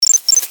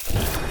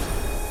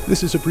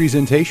This is a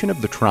presentation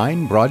of the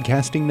Trine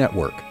Broadcasting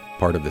Network,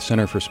 part of the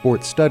Center for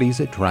Sports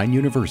Studies at Trine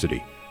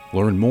University.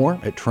 Learn more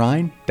at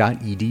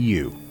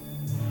trine.edu.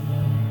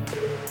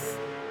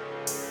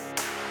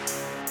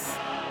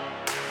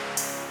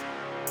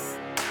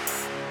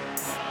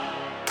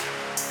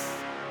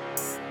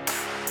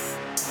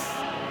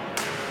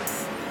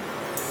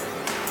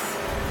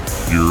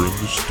 You're in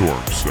the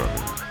Storm Center.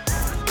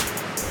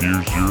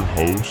 Here's your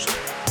host,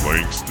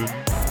 Langston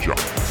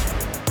Johnson.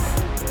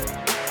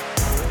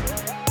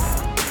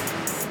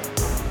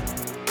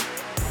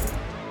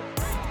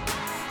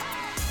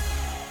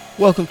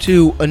 Welcome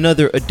to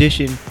another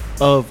edition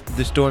of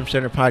the Storm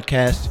Center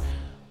podcast.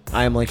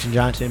 I am Langston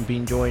Johnson,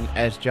 being joined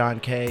with John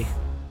K.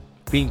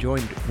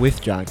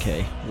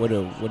 What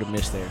a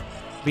miss there.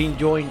 Being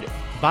joined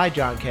by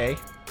John K.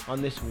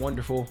 on this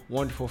wonderful,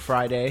 wonderful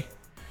Friday.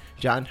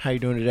 John, how you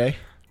doing today?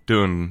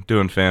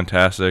 Doing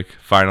fantastic.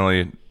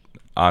 Finally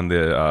on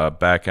the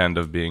back end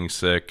of being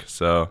sick,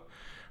 so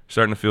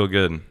starting to feel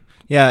good.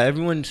 Yeah,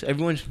 everyone's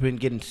been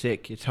getting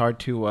sick. It's hard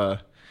to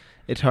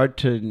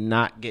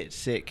not get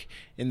sick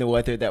in the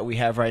weather that we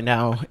have right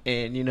now.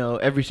 And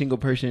every single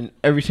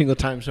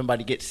time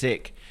somebody gets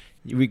sick,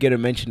 we get a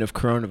mention of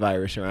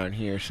coronavirus around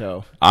here.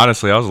 So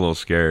honestly, I was a little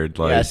scared.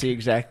 Yeah, see,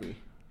 exactly.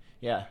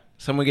 Yeah,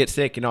 someone gets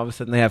sick and all of a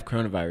sudden they have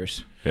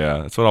coronavirus. Yeah,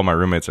 that's what all my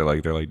roommates are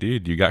like. They're like,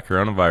 dude, you got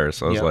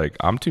coronavirus. I was like,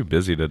 I'm too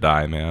busy to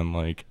die, man.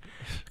 Like,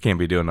 can't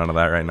be doing none of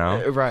that right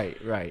now.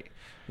 Right.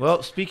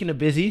 Well, speaking of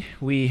busy,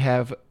 we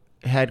have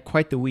had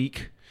quite the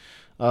week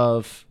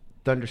of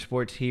Thunder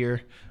Sports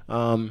here.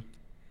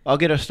 I'll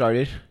get us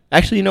started.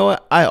 Actually, you know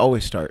what? I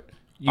always start.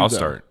 I'll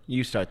start.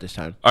 You start this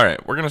time. All right,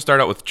 we're going to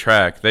start out with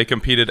track. They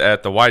competed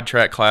at the Wide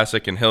Track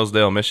Classic in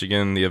Hillsdale,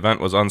 Michigan. The event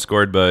was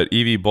unscored, but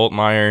Evie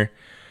Boltmeyer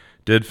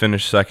did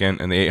finish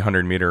second in the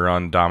 800-meter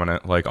run,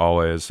 dominant like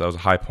always. That was a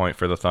high point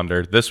for the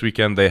Thunder. This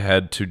weekend, they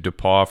head to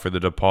DePauw for the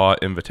DePauw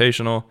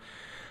Invitational.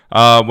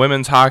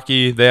 Women's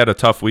hockey, they had a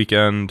tough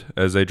weekend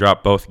as they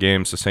dropped both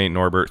games to St.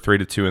 Norbert,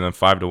 3-2 and then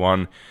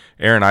 5-1.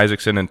 Aaron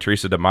Isaacson and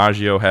Teresa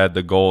DiMaggio had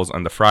the goals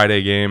on the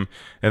Friday game.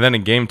 And then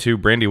in game 2,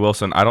 Brandy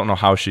Wilson, I don't know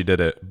how she did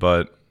it,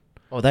 but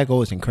that goal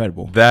was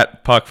incredible.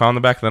 That puck found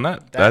the back of the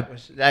net.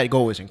 That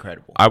goal was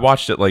incredible. I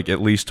watched it like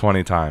at least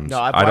 20 times. No,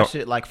 I watched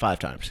it like 5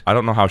 times. I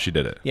don't know how she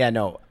did it. Yeah,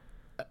 no.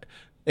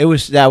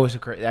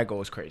 That goal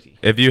was crazy.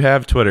 If you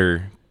have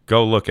Twitter,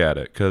 go look at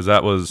it because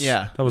that was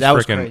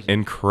freaking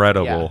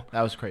incredible. Yeah,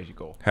 that was a crazy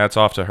goal. Hats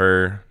off to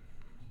her.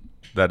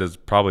 That is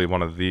probably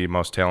one of the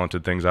most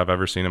talented things I've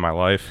ever seen in my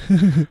life.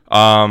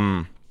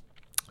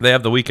 They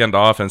have the weekend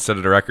off and set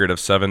a record of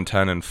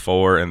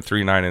 7-10-4 and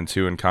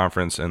 3-9-2 in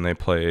conference, and they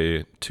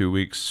play 2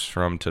 weeks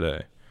from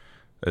today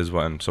is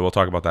when. So we'll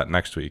talk about that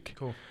next week.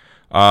 Cool.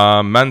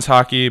 Men's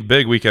hockey,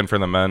 big weekend for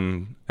the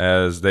men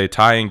as they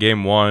tie in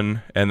game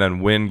 1 and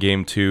then win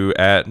game 2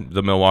 at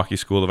the Milwaukee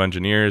School of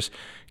Engineers.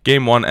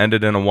 Game 1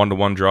 ended in a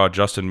 1-1 draw.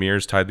 Justin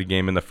Mears tied the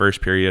game in the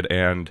first period,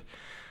 and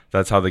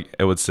that's how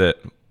it would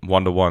sit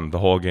 1-1 the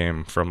whole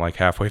game from like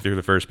halfway through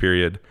the first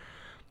period.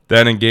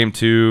 Then in game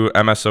 2,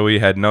 MSOE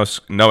had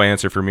no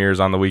answer for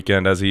Mears on the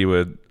weekend as he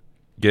would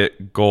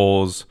get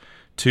goals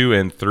 2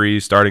 and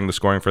 3 starting the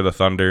scoring for the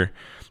Thunder.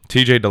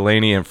 TJ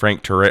Delaney and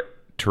Frank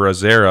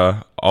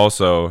Terrazera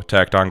also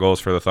tacked on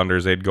goals for the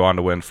Thunders. They'd go on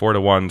to win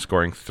 4-1,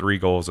 scoring 3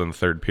 goals in the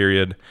third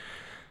period.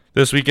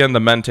 This weekend, the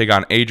men take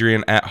on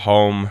Adrian at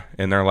home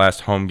in their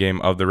last home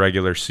games of the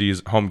regular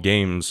season,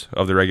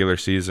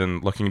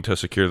 looking to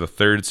secure the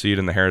 3rd seed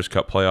in the Harris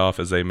Cup playoff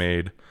as they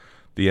made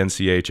the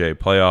NCHA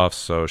playoffs.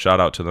 So shout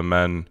out to the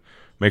men.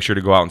 Make sure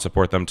to go out and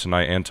support them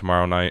tonight and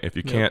tomorrow night. If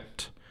you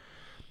can't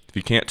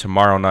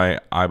tomorrow night,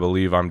 I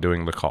believe I'm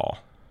doing the call.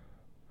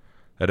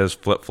 That has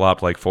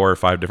flip-flopped like 4 or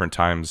 5 different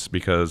times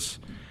because,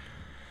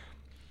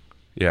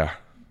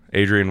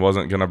 Adrian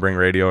wasn't going to bring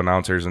radio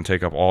announcers and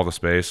take up all the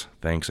space.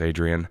 Thanks,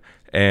 Adrian.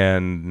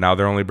 And now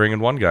they're only bringing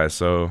one guy,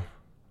 so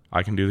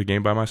I can do the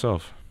game by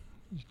myself.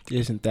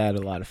 Isn't that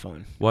a lot of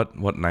fun? What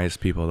nice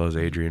people those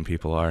Adrian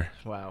people are.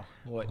 Wow.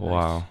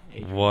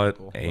 What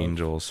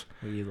angels.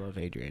 We love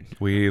Adrian.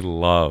 We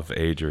love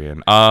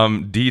Adrian.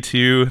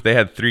 D2, they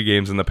had 3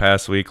 games in the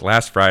past week.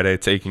 Last Friday,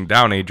 taking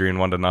down Adrian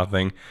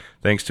 1-0,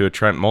 thanks to a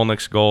Trent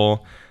Molnick's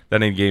goal.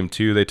 Then in game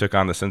 2, they took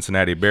on the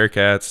Cincinnati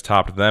Bearcats,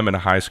 topped them in a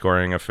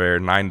high-scoring affair,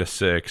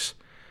 9-6.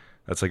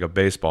 That's like a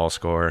baseball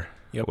score,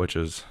 which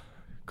is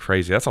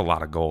crazy. That's a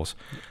lot of goals.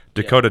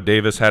 Dakota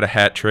Davis had a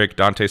hat trick.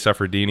 Dante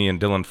Seferdini and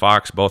Dylan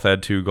Fox both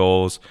had 2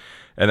 goals.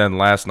 And then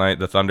last night,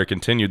 the Thunder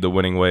continued the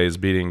winning ways,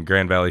 beating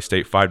Grand Valley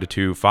State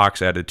 5-2.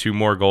 Fox added 2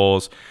 more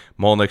goals.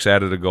 Molnick's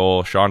added a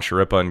goal. Sean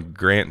Sharippa and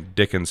Grant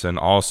Dickinson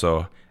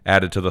also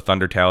added to the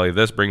Thunder tally.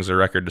 This brings the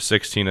record to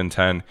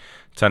 16-10,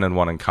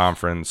 10-1 in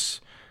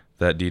conference.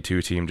 That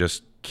D2 team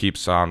just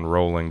keeps on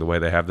rolling the way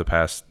they have the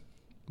past,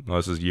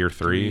 this is year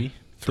 3?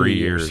 3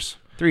 years.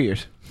 3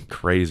 years.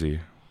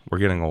 Crazy. We're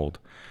getting old.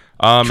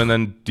 And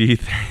then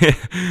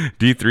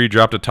D3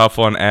 dropped a tough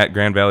one at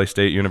Grand Valley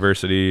State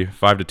University,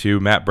 5-2.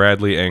 Matt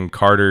Bradley and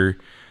Carter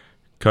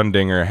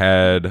Kundinger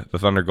had the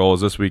Thunder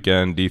goals this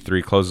weekend.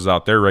 D3 closes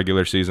out their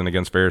regular season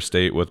against Ferris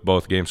State with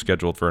both games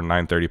scheduled for a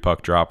 9:30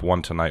 puck drop,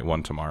 one tonight,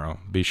 one tomorrow.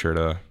 Be sure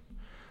to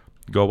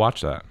go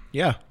watch that.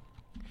 Yeah.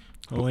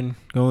 Go in,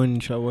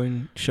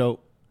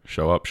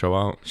 Show up, show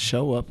out.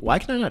 show up. Why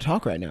can I not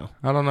talk right now?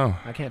 I don't know.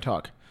 I can't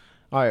talk.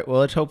 All right, well,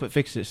 let's hope it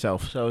fixes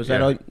itself. So is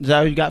that Yeah.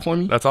 all you got for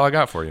me? That's all I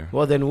got for you.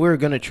 Well, then we're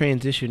going to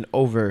transition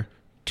over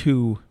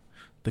to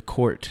the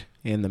court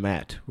and the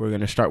mat. We're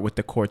going to start with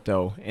the court,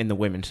 though, and the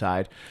women's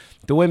side.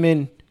 The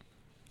women,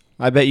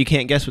 I bet you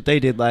can't guess what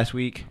they did last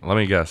week. Let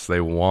me guess.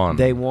 They won.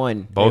 They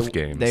won. Both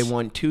games. They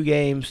won 2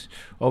 games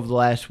over the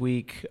last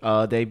week.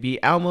 They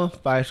beat Alma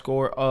by a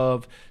score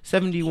of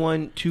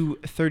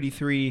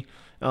 71-33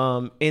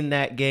 in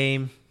that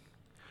game.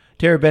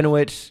 Tara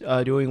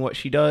Benowitz doing what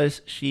she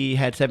does. She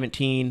had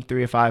 17,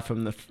 3 of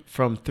 5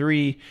 from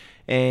 3.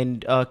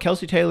 And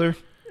Kelsey Taylor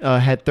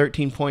had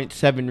 13 points,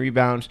 7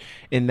 rebounds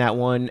in that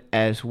one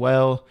as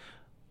well.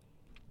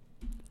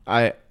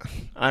 I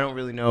don't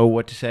really know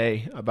what to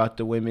say about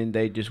the women.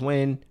 They just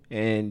win.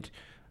 And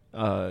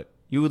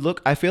you would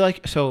look – I feel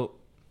like – so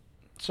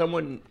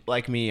someone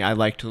like me, I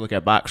like to look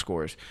at box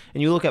scores.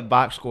 And you look at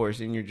box scores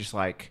and you're just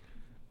like,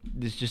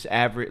 this just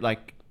average –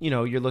 like,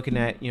 you're looking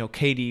at,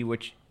 Katie,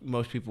 which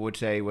most people would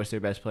say was their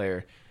best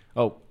player.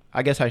 Oh,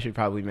 I guess I should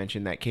probably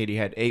mention that Katie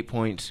had 8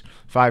 points,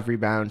 5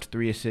 rebounds,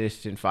 3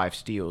 assists, and 5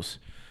 steals.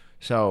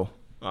 So,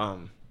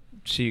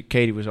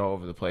 Katie was all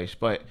over the place.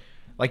 But,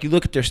 you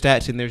look at their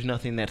stats, and there's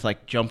nothing that's,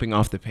 jumping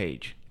off the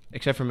page,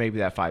 except for maybe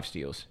that 5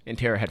 steals. And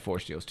Tara had 4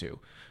 steals, too.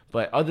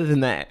 But other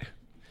than that,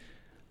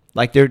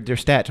 their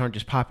stats aren't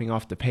just popping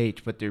off the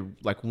page, but they're,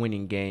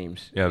 winning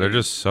games. Yeah, they're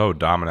just so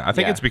dominant. I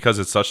think it's because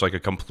it's such, a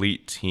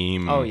complete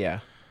team. Oh, yeah.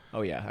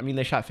 Oh, yeah. I mean,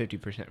 they shot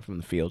 50% from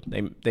the field.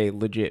 They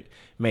legit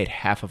made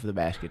half of the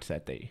baskets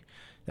that they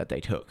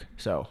took.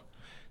 So,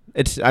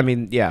 that's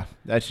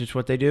just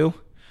what they do.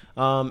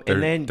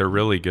 They're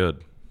really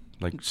good.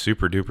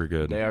 Super duper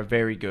good. They are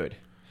very good.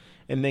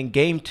 And then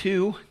game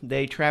 2,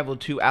 they traveled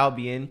to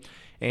Albion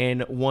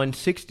and won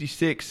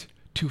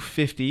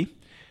 66-50.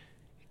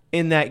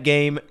 In that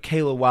game,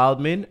 Kayla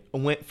Wildman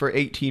went for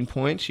 18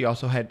 points. She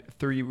also had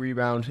 3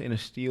 rebounds and a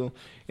steal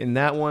in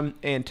that one.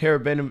 And Tara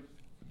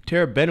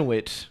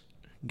Benowitz,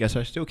 guess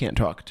I still can't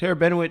talk. Tara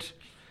Benowitz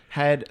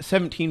had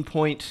 17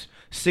 points,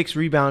 6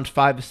 rebounds,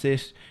 5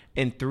 assists,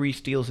 and 3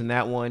 steals in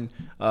that one.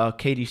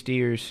 Katie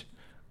Steers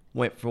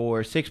went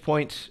for 6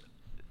 points,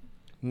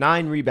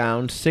 9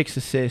 rebounds, 6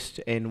 assists,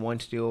 and 1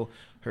 steal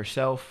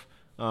herself.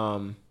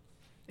 And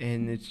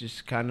it's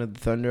just kind of the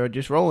Thunder are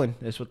just rolling.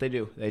 That's what they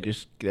do. They're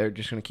just going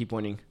to keep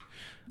winning.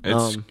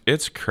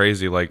 It's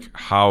crazy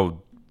how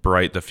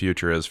bright the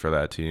future is for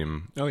that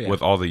team. Oh, yeah.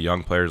 With all the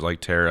young players like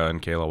Tara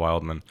and Kayla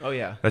Wildman. Oh,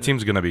 yeah. That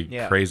team's going to be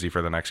crazy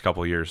for the next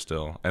couple of years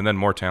still. And then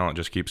more talent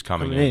just keeps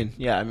coming in.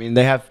 Yeah, I mean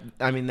they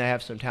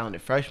have some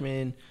talented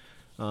freshmen.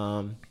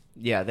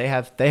 They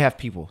have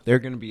people.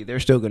 They're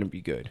still going to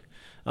be good.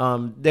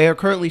 They are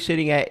currently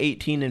sitting at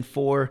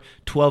 18-4,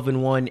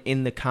 12-1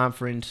 in the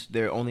conference.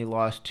 They're only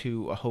lost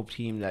to a Hope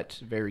team that's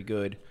very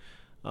good.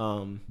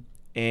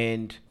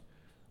 And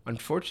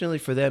unfortunately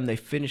for them, they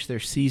finished their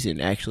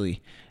season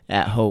actually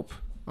at Hope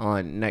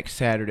on next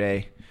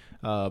Saturday.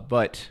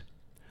 But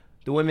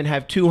the women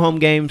have 2 home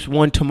games,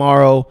 one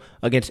tomorrow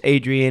against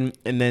Adrian,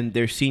 and then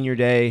their senior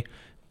day,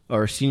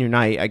 or senior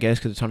night, I guess,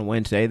 because it's on a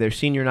Wednesday. Their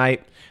senior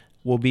night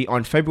will be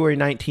on February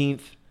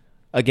 19th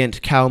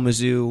against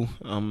Kalamazoo.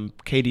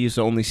 Katie is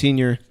the only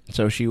senior,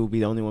 so she will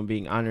be the only one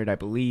being honored, I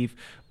believe.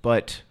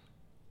 But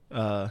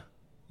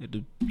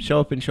show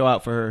up and show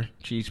out for her.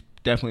 She's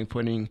definitely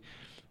putting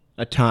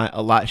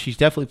She's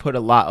definitely put a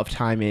lot of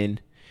time in,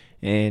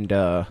 and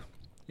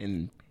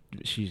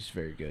she's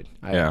very good.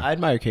 I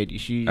admire Katie.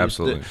 She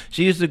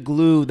is the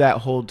glue that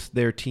holds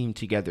their team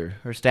together.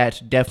 Her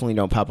stats definitely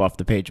don't pop off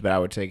the page, but I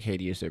would say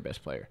Katie is their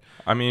best player.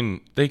 I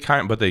mean, they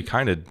kind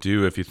of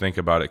do if you think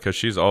about it, because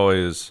she's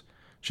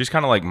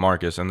kind of like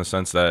Marcus in the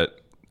sense that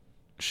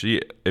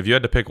if you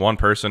had to pick one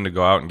person to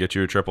go out and get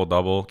you a triple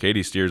double,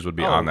 Katie Steers would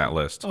be on that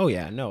list. Oh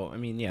yeah, no, I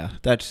mean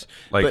that's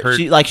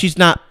she's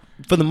not,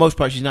 for the most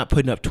part, she's not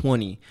putting up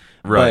 20,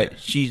 right? But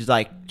she's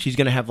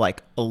gonna have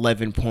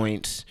 11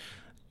 points.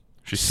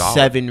 She's solid.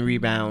 7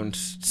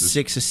 rebounds,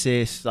 6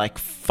 assists,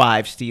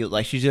 5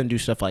 steals. She's gonna do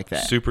stuff like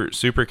that.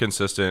 Super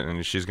consistent,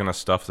 and she's gonna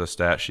stuff the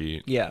stat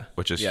sheet. Yeah,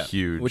 which is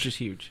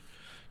huge.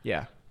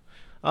 Yeah.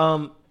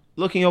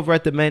 Looking over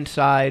at the men's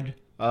side,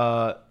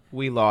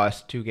 we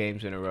lost 2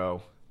 games in a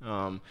row.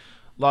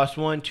 Lost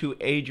one to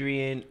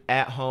Adrian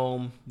at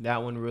home.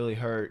 That one really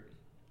hurt.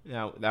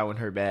 That one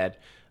hurt bad.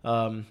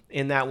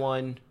 In that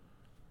one,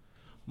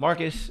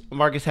 Marcus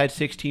had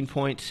 16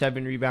 points,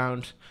 7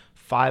 rebounds,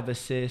 5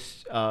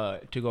 assists to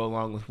go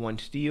along with 1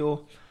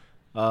 steal.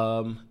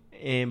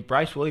 And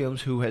Bryce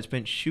Williams, who has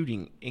been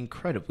shooting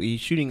incredibly, he's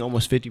shooting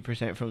almost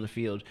 50% from the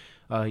field.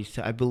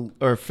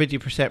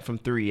 50% from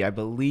 3. I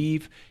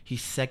believe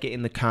he's second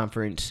in the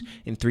conference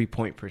in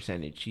 3-point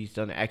percentage. He's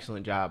done an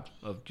excellent job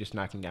of just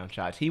knocking down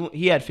shots.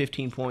 He had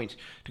 15 points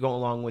to go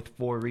along with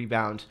 4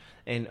 rebounds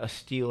and a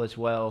steal as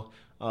well.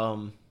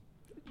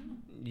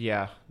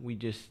 Yeah, we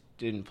just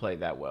didn't play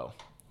that well.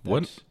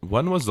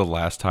 When was the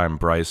last time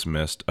Bryce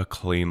missed a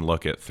clean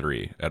look at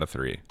a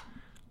three?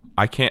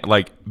 I can't,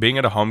 like, being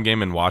at a home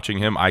game and watching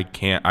him,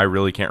 I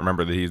really can't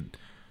remember that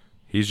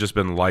he's just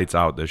been lights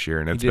out this year,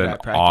 and it's been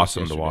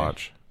awesome to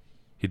watch.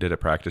 He did at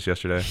practice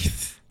yesterday.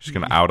 Just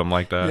gonna out him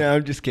like that? No,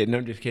 I'm just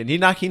kidding. He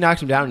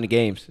knocks him down in the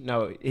games.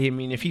 No, I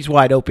mean, if he's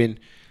wide open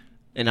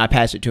and I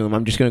pass it to him,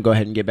 I'm just gonna go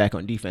ahead and get back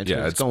on defense.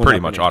 Yeah, it's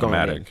pretty much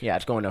automatic. Yeah,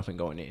 it's going up and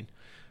going in.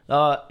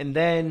 And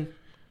then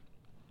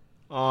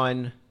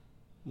on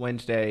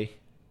Wednesday,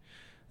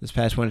 this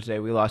past Wednesday,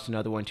 we lost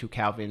another one to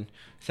Calvin,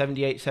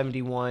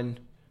 78-71.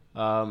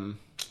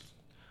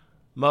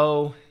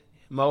 Mo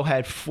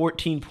had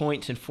 14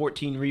 points and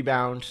 14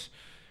 rebounds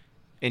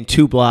and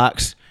 2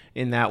 blocks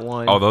in that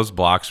one. Oh, those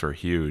blocks were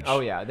huge. Oh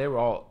yeah, they were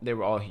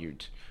all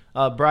huge.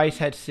 Bryce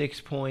had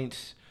 6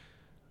 points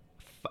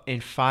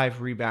and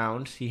 5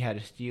 rebounds. He had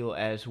a steal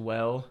as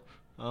well.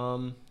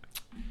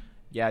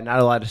 Yeah, not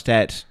a lot of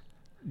stats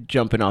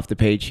jumping off the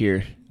page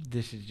here.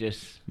 This is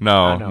just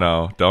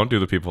no. Don't do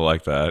the people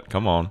like that.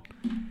 Come on.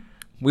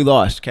 We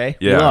lost, okay?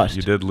 Yeah, we lost.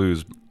 You did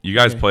lose. You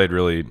guys played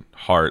really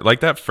hard. Like,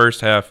 that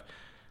first half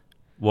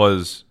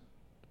was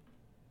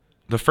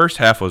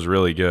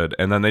really good,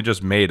 and then they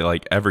just made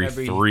like every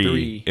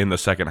three in the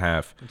second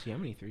half. Let's see, how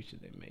many threes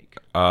did they make?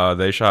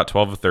 They shot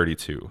 12 of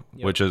 32,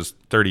 which is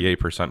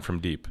 38% from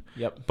deep.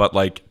 Yep. But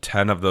like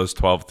 10 of those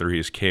 12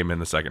 threes came in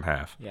the second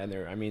half. Yeah,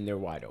 they're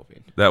wide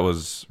open. That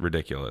was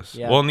ridiculous.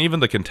 Yeah. Well, and even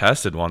the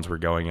contested ones were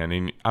going in.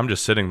 And I'm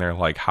just sitting there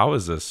like, how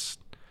is this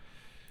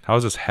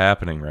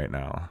happening right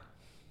now?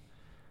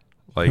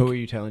 Like, who are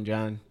you telling,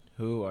 John?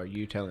 Who are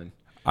you telling?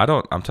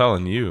 I'm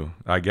telling you,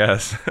 I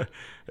guess.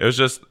 It was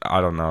just,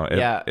 I don't know.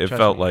 It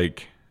felt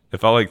like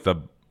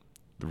the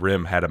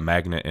rim had a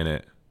magnet in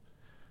it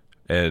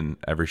and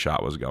every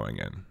shot was going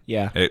in.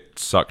 Yeah. It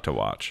sucked to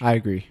watch. I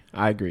agree.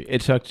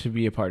 It sucked to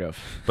be a part of.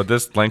 But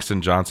this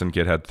Langston Johnson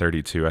kid had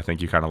 32. I think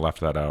you kind of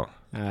left that out.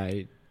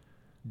 I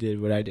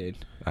did what I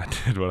did. I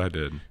did what I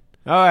did.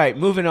 All right,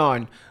 moving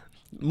on.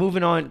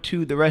 Moving on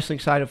to the wrestling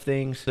side of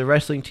things, the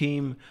wrestling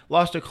team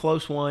lost a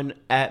close one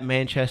at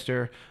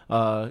Manchester,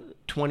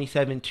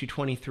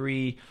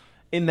 27-23.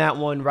 In that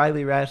one,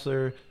 Riley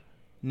Rassler,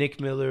 Nick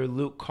Miller,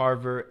 Luke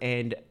Carver,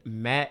 and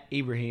Matt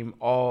Ibrahim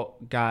all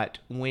got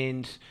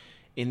wins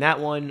in that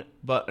one,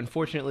 but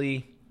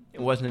unfortunately,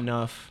 it wasn't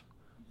enough.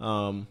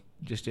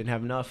 Just didn't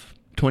have enough.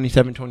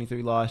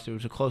 27-23 loss. It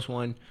was a close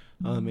one,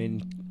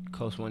 and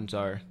close ones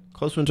are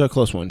close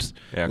ones.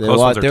 Yeah, close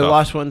ones are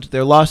tough.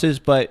 They're losses,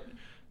 but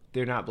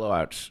they're not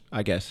blowouts,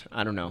 I guess.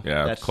 I don't know.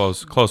 Yeah,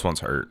 close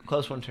ones hurt.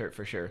 Close ones hurt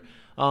for sure.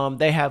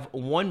 They have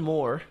one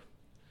more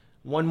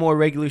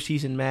regular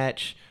season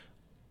match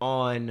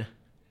on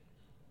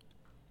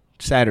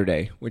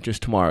Saturday, which is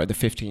tomorrow, the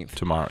 15th.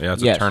 Tomorrow. Yeah,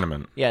 it's a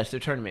tournament. Yeah, it's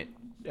the tournament.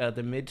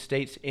 The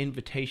Mid-States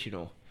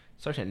Invitational.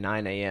 Starts at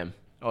 9 a.m.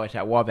 Oh, it's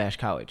at Wabash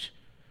College.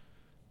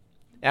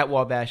 At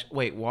Wabash.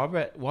 Wait,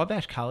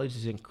 Wabash College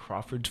is in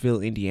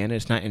Crawfordsville, Indiana.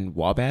 It's not in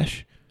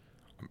Wabash?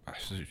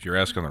 You're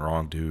asking the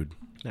wrong dude.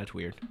 That's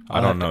weird.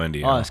 I don't know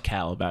Indiana. I'll ask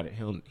Cal about it.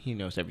 He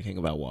knows everything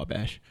about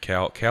Wabash.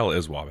 Cal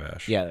is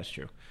Wabash. Yeah, that's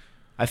true.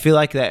 I feel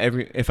like that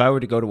if I were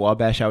to go to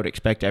Wabash, I would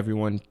expect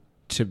everyone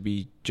to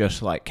be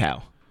just like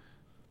Cal.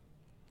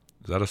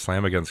 Is that a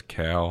slam against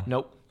Cal?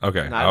 Nope.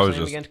 Okay, not a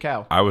slam against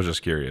Cal. I was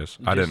just curious.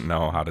 I didn't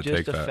know how to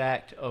take that. Just the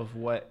fact of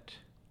what.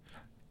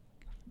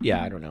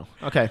 Yeah, I don't know.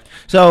 Okay,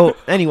 so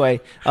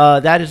anyway,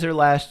 that is their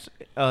last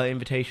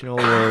invitational,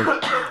 or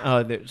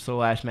it's the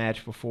last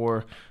match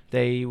before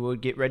they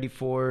would get ready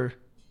for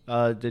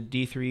the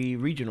D3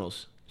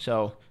 regionals.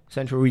 So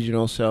Central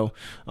Regionals. So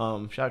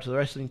shout out to the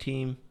wrestling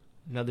team.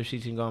 Another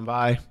season gone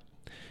by.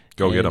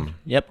 Go get them.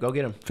 Yep, go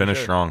get them.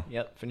 Finish strong.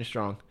 Yep, finish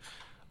strong.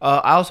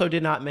 I also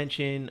did not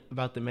mention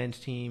about the men's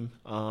team.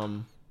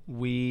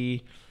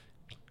 We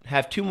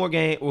have 2 more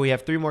games. We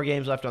have 3 more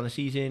games left on the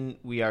season.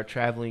 We are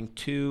traveling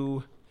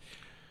to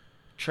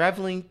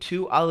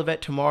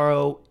Olivet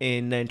tomorrow,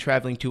 and then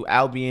traveling to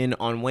Albion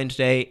on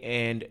Wednesday.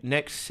 And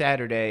next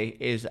Saturday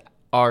is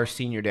our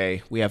senior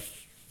day. We have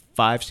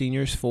 5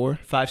 seniors.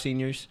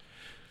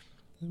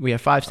 We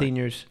have 5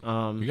 seniors.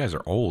 You guys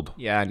are old.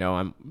 Yeah, I know.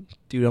 I'm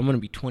going to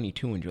be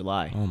 22 in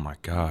July. Oh my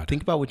God.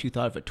 Think about what you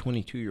thought of a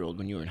 22-year-old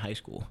when you were in high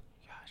school.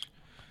 Gosh.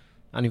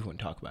 I don't even want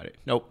to talk about it.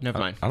 Nope, never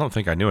mind. I don't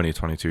think I knew any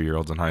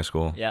 22-year-olds in high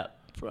school. Yeah,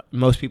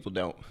 most people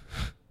don't.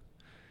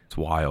 It's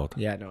wild.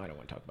 Yeah, no, I don't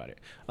want to talk about it.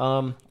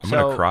 I'm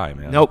going to cry,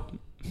 man. Nope,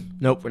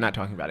 we're not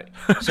talking about it.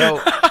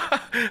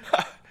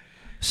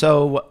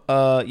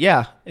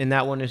 Yeah, and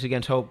that one is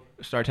against Hope.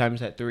 Start time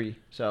is at 3,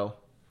 so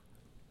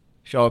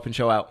show up and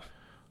show out.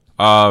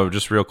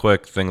 Just real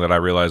quick thing that I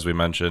realized we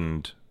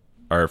mentioned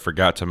or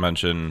forgot to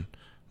mention,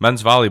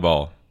 men's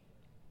volleyball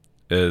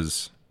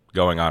is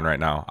going on right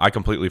now. I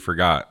completely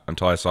forgot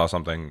until I saw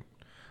something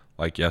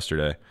like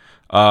yesterday.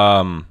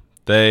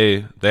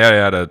 They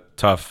had a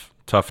tough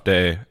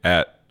day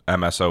at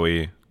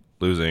MSOE,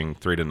 losing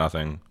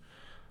 3-0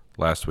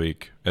 last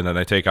week, and then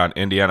they take on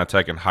Indiana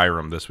Tech and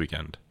Hiram this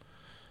weekend.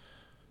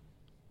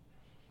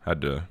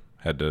 Had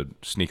Had to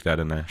sneak that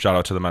in there. Shout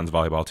out to the men's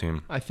volleyball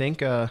team. I think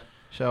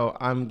so.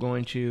 I'm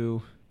going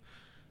to,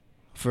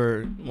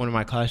 for one of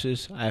my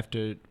classes, I have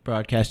to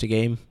broadcast a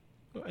game,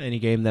 any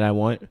game that I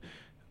want.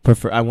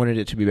 I wanted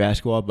it to be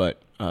basketball,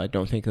 but I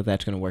don't think that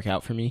that's going to work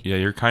out for me. Yeah,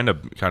 you're kind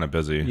of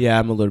busy. Yeah,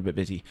 I'm a little bit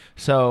busy.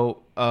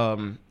 So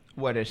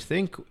what I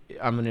think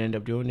I'm going to end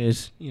up doing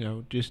is,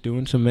 just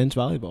doing some men's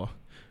volleyball.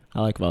 I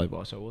like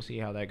volleyball, so we'll see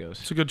how that goes.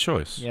 It's a good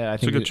choice. Yeah,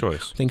 it's a good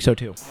choice. I think so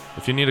too.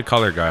 If you need a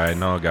color guy, I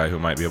know a guy who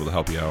might be able to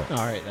help you out. All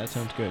right, that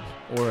sounds good.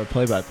 Or a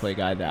play-by-play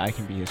guy that I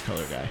can be his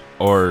color guy.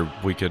 Or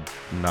we could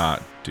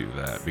not do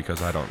that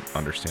because I don't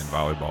understand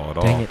volleyball at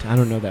all. Dang it, I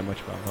don't know that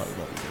much about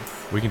volleyball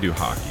either. We can do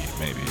hockey,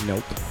 maybe.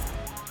 Nope.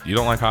 You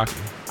don't like hockey?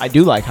 I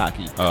do like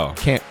hockey. Oh.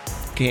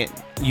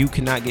 You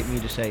cannot get me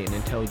to say an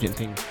intelligent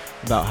thing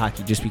about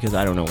hockey just because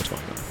I don't know what's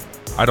going on.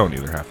 I don't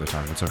either half the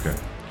time. It's okay.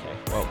 Okay,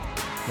 well,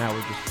 now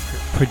we're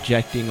just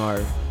projecting our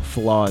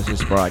flaws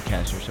as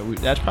broadcasters. So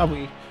that's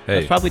probably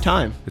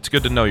time. It's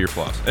good to know your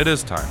flaws. It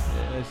is time.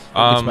 It's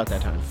about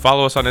that time.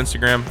 Follow us on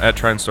Instagram at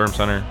Trine Storm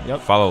Center.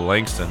 Yep. Follow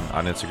Langston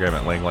on Instagram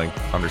at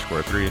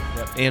Lang_3.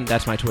 Yep. And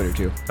that's my Twitter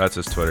too. That's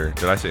his Twitter.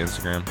 Did I say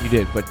Instagram? You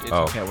did, but it's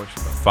okay. It works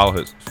for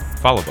both.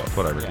 Follow both.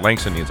 Whatever. Yeah.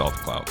 Langston needs all the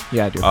clout.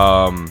 Yeah, I do.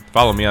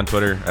 Follow me on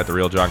Twitter at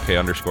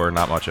 @TheRealJohnK_.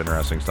 Not much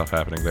interesting stuff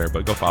happening there,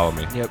 but go follow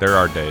me. Yep. There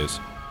are days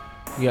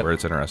Yep. where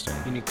it's interesting.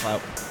 You need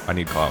clout. I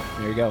need clout.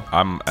 There you go.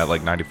 I'm at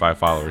like 95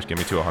 followers. Give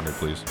me to 100,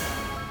 please.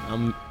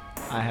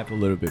 I have a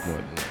little bit more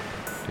than that.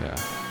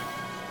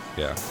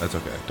 Yeah, that's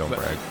okay. Don't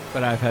brag.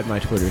 But I've had my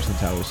Twitter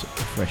since I was a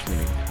freshman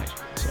in high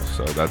school.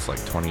 So that's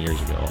like 20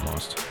 years ago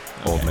almost.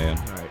 Okay. Old man.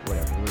 All right,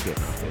 whatever. We're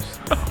getting off this.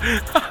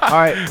 All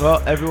right,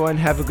 well, everyone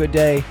have a good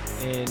day,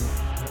 and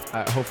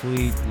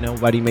hopefully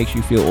nobody makes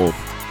you feel old.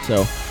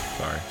 So,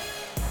 Sorry.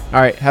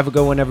 all right, have a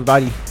good one,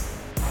 everybody.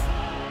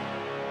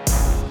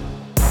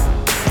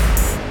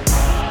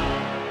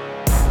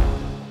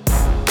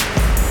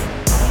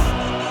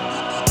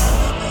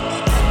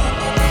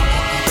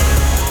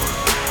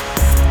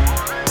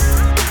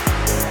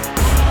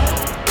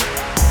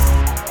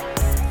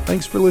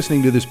 Thanks for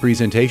listening to this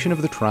presentation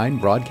of the Trine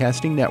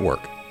Broadcasting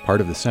Network,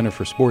 part of the Center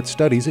for Sports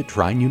Studies at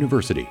Trine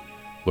University.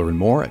 Learn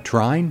more at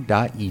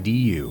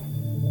trine.edu.